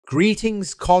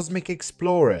Greetings, cosmic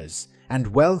explorers, and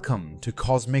welcome to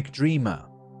Cosmic Dreamer.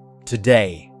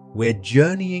 Today, we're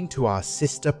journeying to our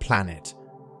sister planet,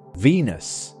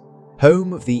 Venus,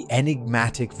 home of the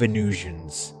enigmatic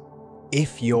Venusians.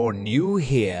 If you're new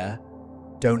here,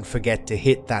 don't forget to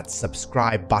hit that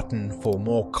subscribe button for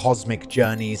more cosmic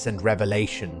journeys and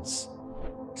revelations.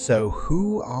 So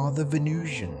who are the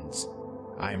Venusians?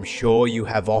 I'm sure you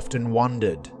have often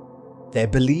wondered. They're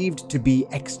believed to be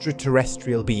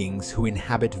extraterrestrial beings who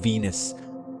inhabit Venus,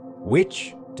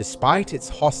 which, despite its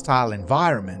hostile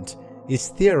environment, is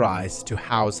theorized to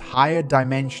house higher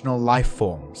dimensional life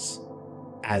forms.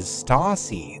 As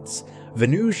starseeds,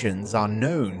 Venusians are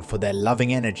known for their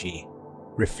loving energy,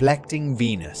 reflecting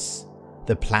Venus,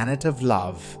 the planet of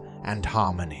love and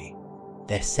harmony.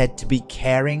 They're said to be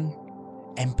caring,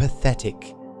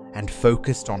 empathetic, and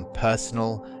focused on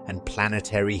personal and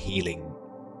planetary healing.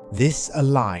 This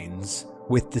aligns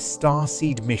with the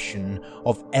starseed mission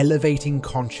of elevating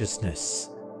consciousness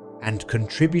and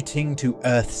contributing to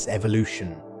Earth's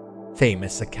evolution.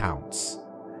 Famous accounts.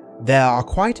 There are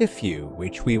quite a few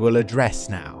which we will address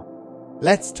now.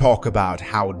 Let's talk about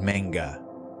Howard Menger,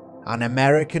 an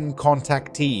American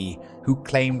contactee who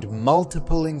claimed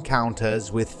multiple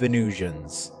encounters with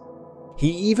Venusians. He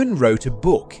even wrote a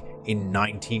book in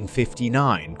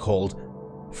 1959 called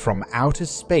From Outer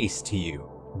Space to You,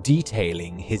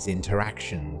 detailing his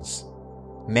interactions.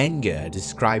 Menger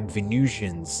described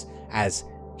Venusians as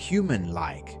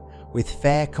human-like, with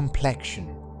fair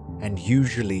complexion and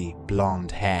usually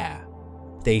blonde hair.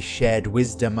 They shared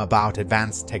wisdom about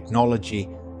advanced technology,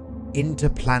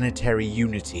 interplanetary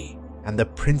unity, and the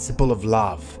principle of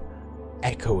love,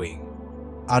 echoing.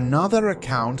 Another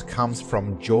account comes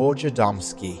from George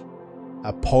Adamski,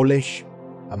 a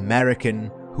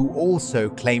Polish-American who also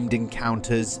claimed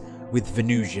encounters with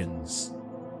Venusians.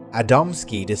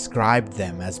 Adamski described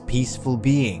them as peaceful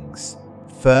beings,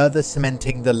 further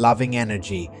cementing the loving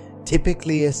energy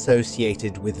typically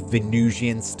associated with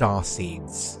Venusian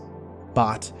starseeds.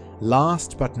 But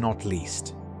last but not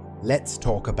least, let's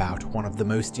talk about one of the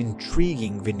most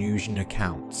intriguing Venusian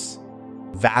accounts.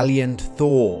 Valiant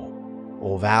Thor,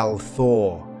 or Val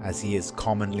Thor as he is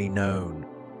commonly known.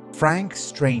 Frank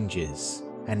Stranges,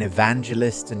 an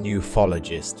evangelist and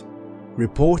ufologist,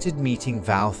 reported meeting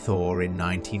Val Thor in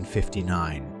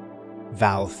 1959.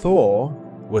 Val Thor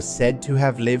was said to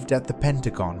have lived at the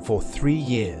Pentagon for 3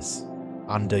 years,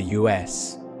 under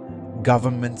US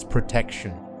government's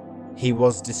protection. He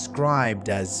was described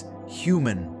as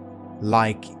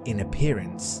human-like in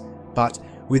appearance, but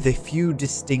with a few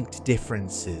distinct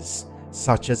differences,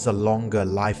 such as a longer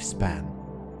lifespan.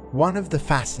 One of the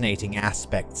fascinating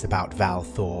aspects about Val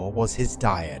Thor was his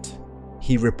diet.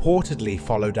 He reportedly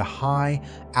followed a high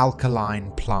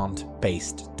alkaline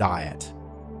plant-based diet.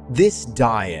 This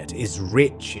diet is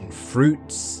rich in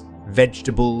fruits,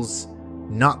 vegetables,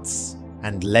 nuts,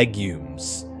 and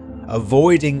legumes,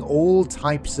 avoiding all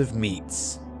types of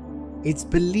meats. It's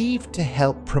believed to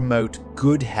help promote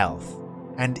good health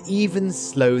and even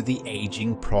slow the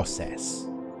aging process.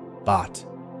 But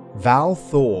Val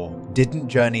Thor didn't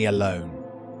journey alone.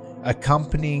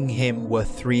 Accompanying him were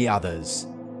 3 others.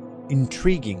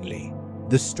 Intriguingly,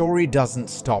 the story doesn't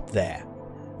stop there.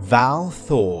 Val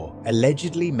Thor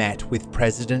allegedly met with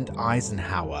President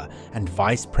Eisenhower and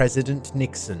Vice President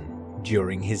Nixon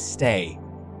during his stay.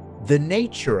 The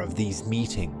nature of these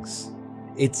meetings.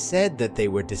 It's said that they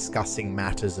were discussing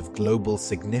matters of global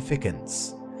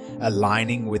significance,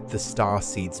 aligning with the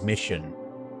Starseeds' mission.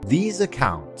 These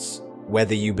accounts,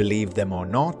 whether you believe them or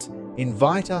not,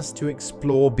 invite us to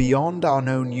explore beyond our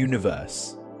known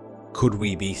universe. Could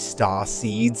we be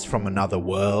starseeds from another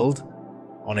world,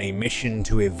 on a mission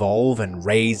to evolve and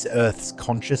raise Earth's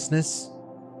consciousness?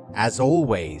 As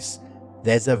always,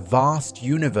 there's a vast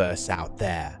universe out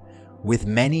there, with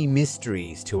many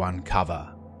mysteries to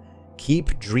uncover.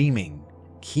 Keep dreaming,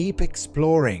 keep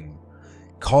exploring.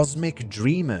 Cosmic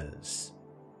Dreamers.